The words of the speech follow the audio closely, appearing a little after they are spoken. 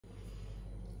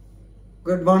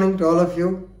Good morning to all of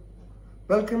you.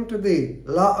 Welcome to the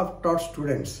Law of Torts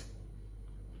students.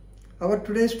 Our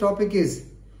today's topic is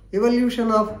evolution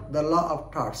of the Law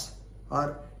of Torts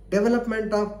or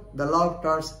development of the Law of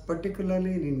Torts,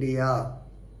 particularly in India.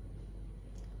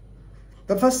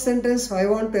 The first sentence I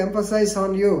want to emphasize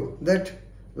on you that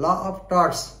Law of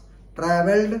Torts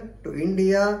travelled to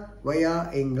India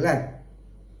via England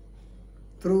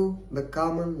through the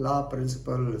common law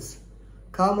principles.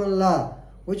 Common law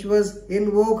which was in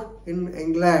vogue in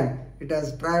England, it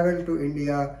has travelled to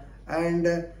India. And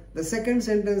the second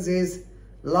sentence is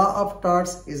Law of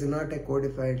Torts is not a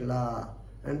codified law.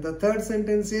 And the third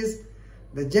sentence is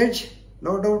the judge,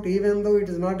 no doubt, even though it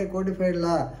is not a codified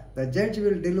law, the judge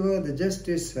will deliver the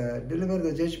justice, deliver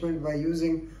the judgment by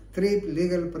using three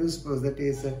legal principles, that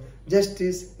is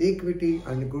justice, equity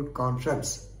and good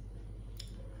conscience.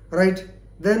 Right?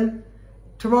 Then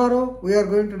tomorrow we are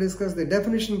going to discuss the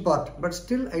definition part, but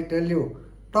still I tell you,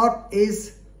 tort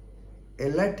is a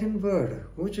Latin word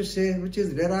which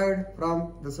is derived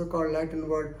from the so-called Latin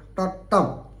word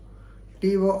tortum,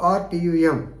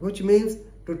 T-O-R-T-U-M, which means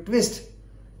to twist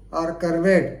or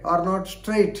curved or not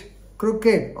straight,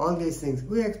 crooked, all these things.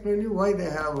 We explain you why they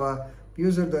have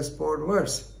used the sport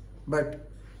words. But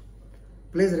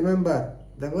please remember,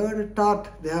 the word tort,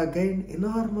 they have gained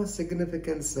enormous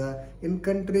significance in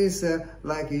countries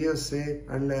like USA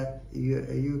and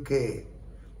UK.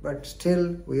 But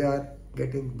still we are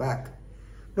getting back.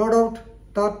 No doubt,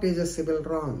 tort is a civil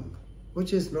wrong,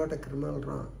 which is not a criminal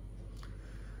wrong.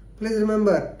 Please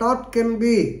remember, tort can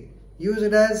be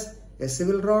used as a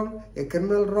civil wrong, a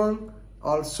criminal wrong,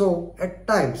 also at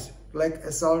times, like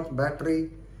assault, battery,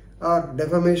 or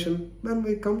defamation. When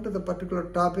we come to the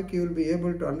particular topic, you will be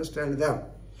able to understand them.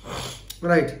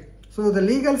 Right. So the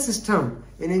legal system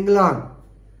in England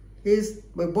is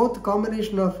by both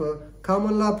combination of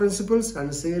common law principles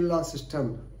and civil law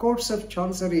system. Courts of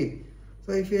Chancery.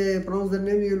 So if you pronounce the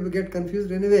name, you will get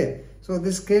confused anyway. So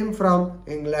this came from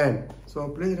England. So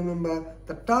please remember,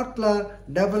 the tort law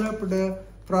developed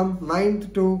from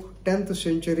 9th to 10th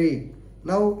century.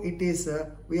 Now it is,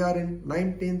 we are in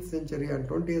 19th century and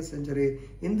 20th century.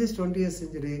 In this 20th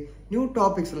century, new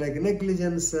topics like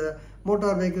negligence,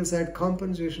 motor vehicles act,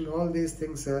 compensation, all these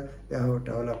things they have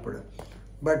developed.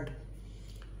 But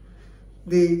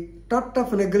the tort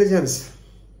of negligence,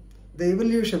 the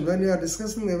evolution, when you are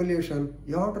discussing the evolution,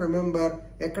 you have to remember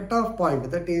a cutoff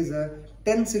point, that is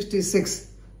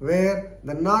 1066, where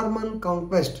the Norman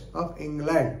conquest of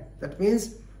England, that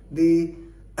means the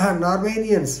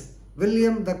Normanians,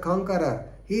 William the Conqueror,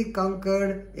 he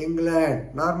conquered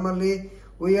England. Normally,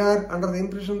 we are under the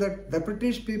impression that the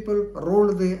British people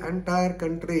ruled the entire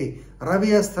country.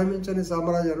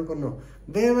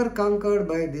 They were conquered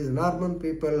by these Norman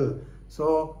people.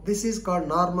 So, this is called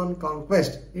Norman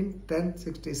conquest in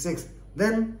 1066.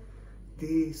 Then,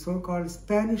 the so-called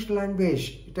Spanish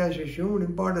language, it has assumed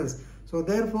importance. So,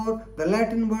 therefore, the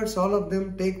Latin words, all of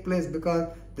them take place because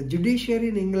the judiciary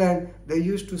in England, they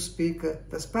used to speak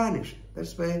the Spanish.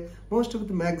 That's why most of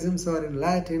the maxims are in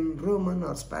Latin, Roman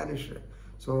or Spanish.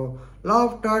 So, law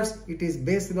of torts, it is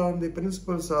based on the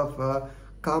principles of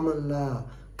common law.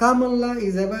 Common law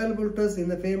is available to us in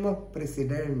the form of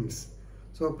precedents.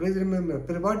 So, please remember,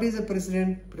 what is a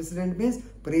precedent? Precedent means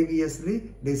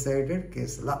previously decided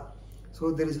case law.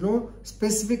 So, there is no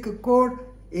specific code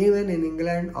even in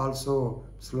England also.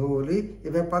 Slowly,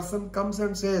 if a person comes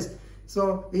and says,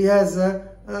 so he has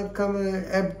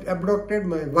abducted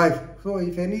my wife. So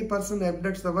if any person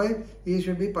abducts the wife, he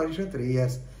should be punished 3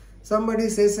 years. Somebody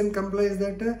says and complains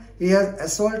that he has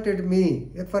assaulted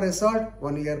me. For assault,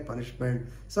 1 year punishment.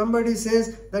 Somebody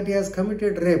says that he has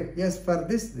committed rape. Yes, for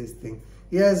this thing.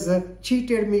 He has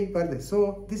cheated me for this.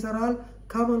 So these are all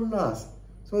common laws.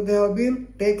 So they have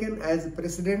been taken as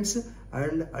precedents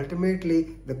and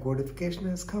ultimately the codification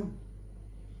has come.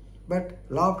 But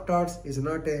law of torts is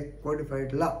not a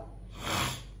codified law.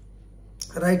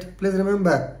 Right? Please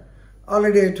remember,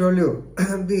 already I told you,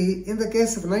 in the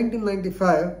case of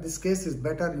 1995, this case is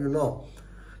better you know.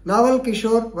 Naval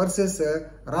Kishore versus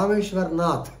Rameshwar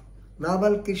Nath.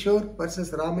 Naval Kishore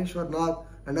versus Rameshwar Nath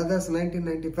and others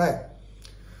 1995.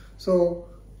 So,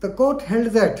 the court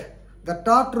held that the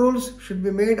tort rules should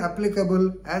be made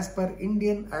applicable as per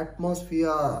Indian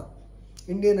atmosphere.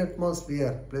 Indian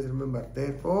atmosphere, please remember.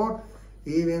 Therefore,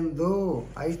 even though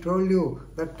I told you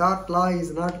that tort law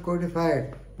is not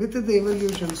codified, with the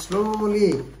evolution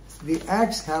slowly the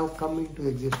acts have come into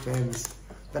existence.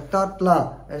 The tort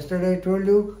law, yesterday I told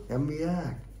you, MB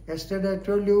Act. Yesterday I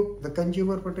told you the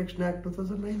Consumer Protection Act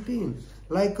 2019.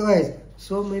 Likewise,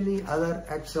 so many other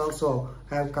acts also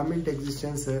have come into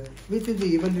existence with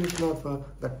the evolution of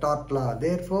the tort law.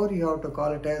 Therefore, you have to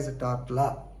call it as a tort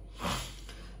law.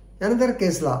 Another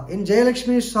case law. In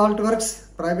Jayalakshmi Salt Works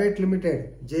Private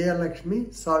Limited,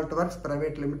 Jayalakshmi Salt Works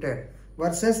Private Limited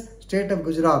versus State of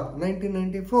Gujarat,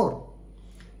 1994.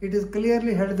 It is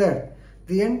clearly held that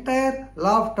the entire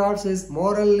law of torts is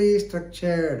morally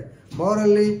structured,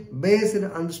 morally based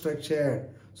and structured.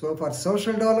 So for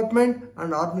social development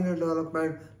and ordinary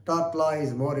development, tort law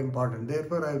is more important.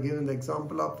 Therefore, I have given the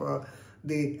example of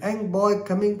the young boy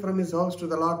coming from his house to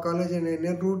the law college and in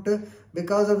a route,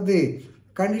 because of the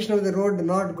condition of the road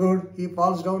not good, he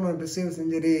falls down and receives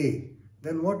injury.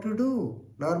 Then what to do?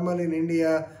 Normally in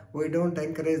India, we don't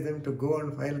encourage them to go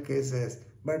and file cases.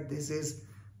 But this is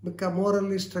become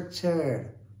morally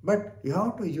structured. But you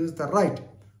have to use the right.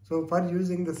 So for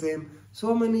using the same,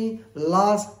 so many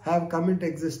laws have come into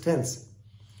existence.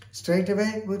 Straight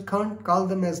away, we can't call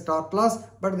them as tort laws,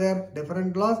 but they are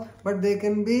different laws, but they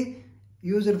can be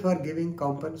used for giving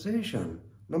compensation.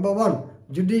 Number 1,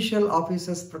 Judicial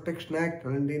Officers Protection Act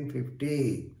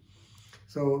 1950.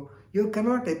 So you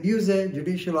cannot abuse a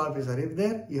judicial officer. If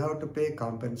there, you have to pay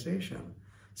compensation.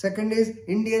 Second is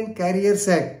Indian Carriers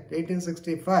Act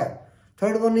 1865.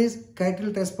 Third one is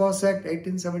Cattle Trespass Act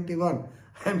 1871.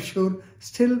 I am sure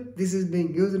still this is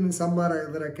being used in some or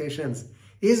other occasions.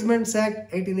 Easements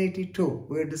Act 1882.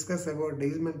 We will discuss about the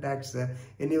easement acts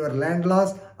in your land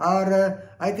laws, or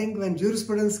I think when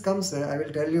jurisprudence comes, I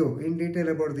will tell you in detail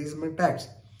about the easement acts.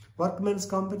 Workmen's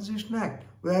Compensation Act.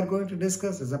 We are going to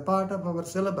discuss as a part of our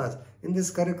syllabus. In this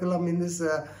curriculum, in this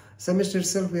semester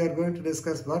itself, we are going to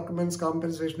discuss Workmen's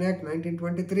Compensation Act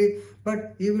 1923.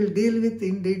 But you will deal with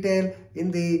in detail in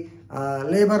the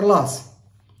labor laws.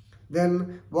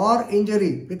 Then War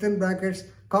Injury, within brackets,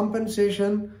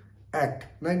 Compensation Act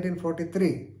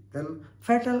 1943. Then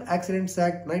Fatal Accidents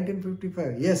Act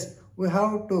 1955. Yes, we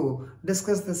have to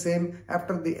discuss the same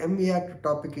after the MV Act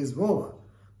topic is over.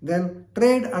 Then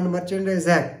Trade and Merchandise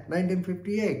Act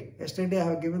 1958. Yesterday I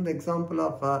have given the example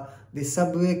of the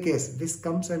subway case. This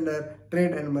comes under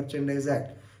Trade and Merchandise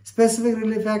Act. Specific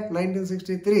Relief Act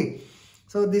 1963.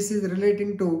 So this is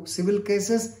relating to civil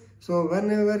cases. So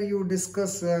whenever you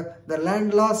discuss the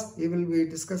land laws, you will be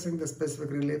discussing the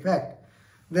Specific Relief Act.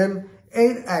 Then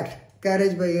Air Act,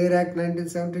 Carriage by Air Act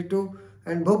 1972.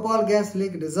 And Bhopal Gas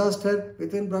Leak Disaster,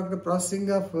 within bracket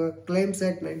Processing of Claims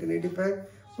Act 1985.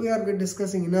 We are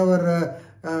discussing in our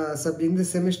in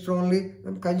this semester only,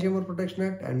 Consumer Protection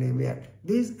Act and MV Act.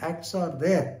 These acts are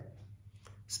there,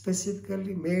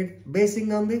 specifically made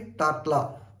basing on the tort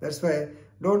law. That's why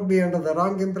don't be under the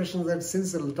wrong impression that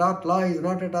since the tort law is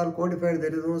not at all codified,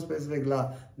 there is no specific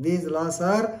law. These laws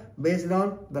are based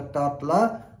on the tort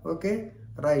law. Okay,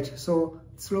 right. So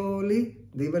slowly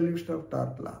the evolution of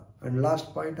tort law. And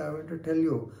last point I want to tell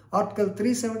you, Article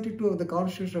 372 of the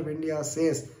Constitution of India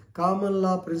says common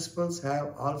law principles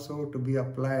have also to be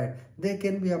applied. They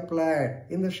can be applied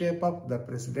in the shape of the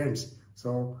precedents.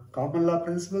 So common law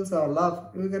principles are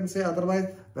law, you can say otherwise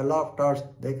the law of torts,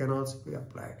 they can also be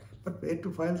applied. But where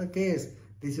to file the case?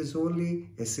 This is only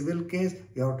a civil case.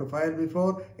 You have to file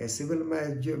before a civil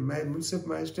municipal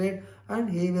magistrate, and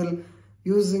he will,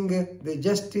 using the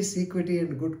justice, equity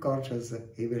and good conscience,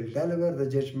 he will deliver the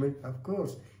judgment. Of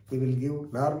course, he will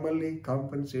give normally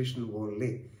compensation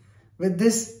only. With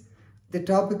this, the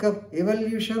topic of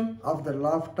evolution of the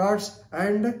law of torts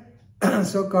and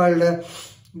so-called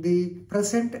the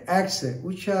present acts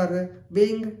which are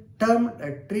being termed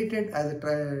treated as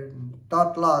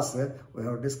tort laws, we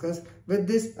have discussed. With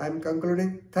this, I am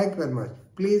concluding. Thank you very much.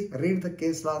 Please read the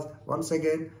case laws once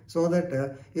again so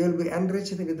that you will be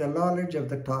enriched with the knowledge of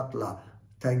the tort law.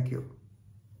 Thank you.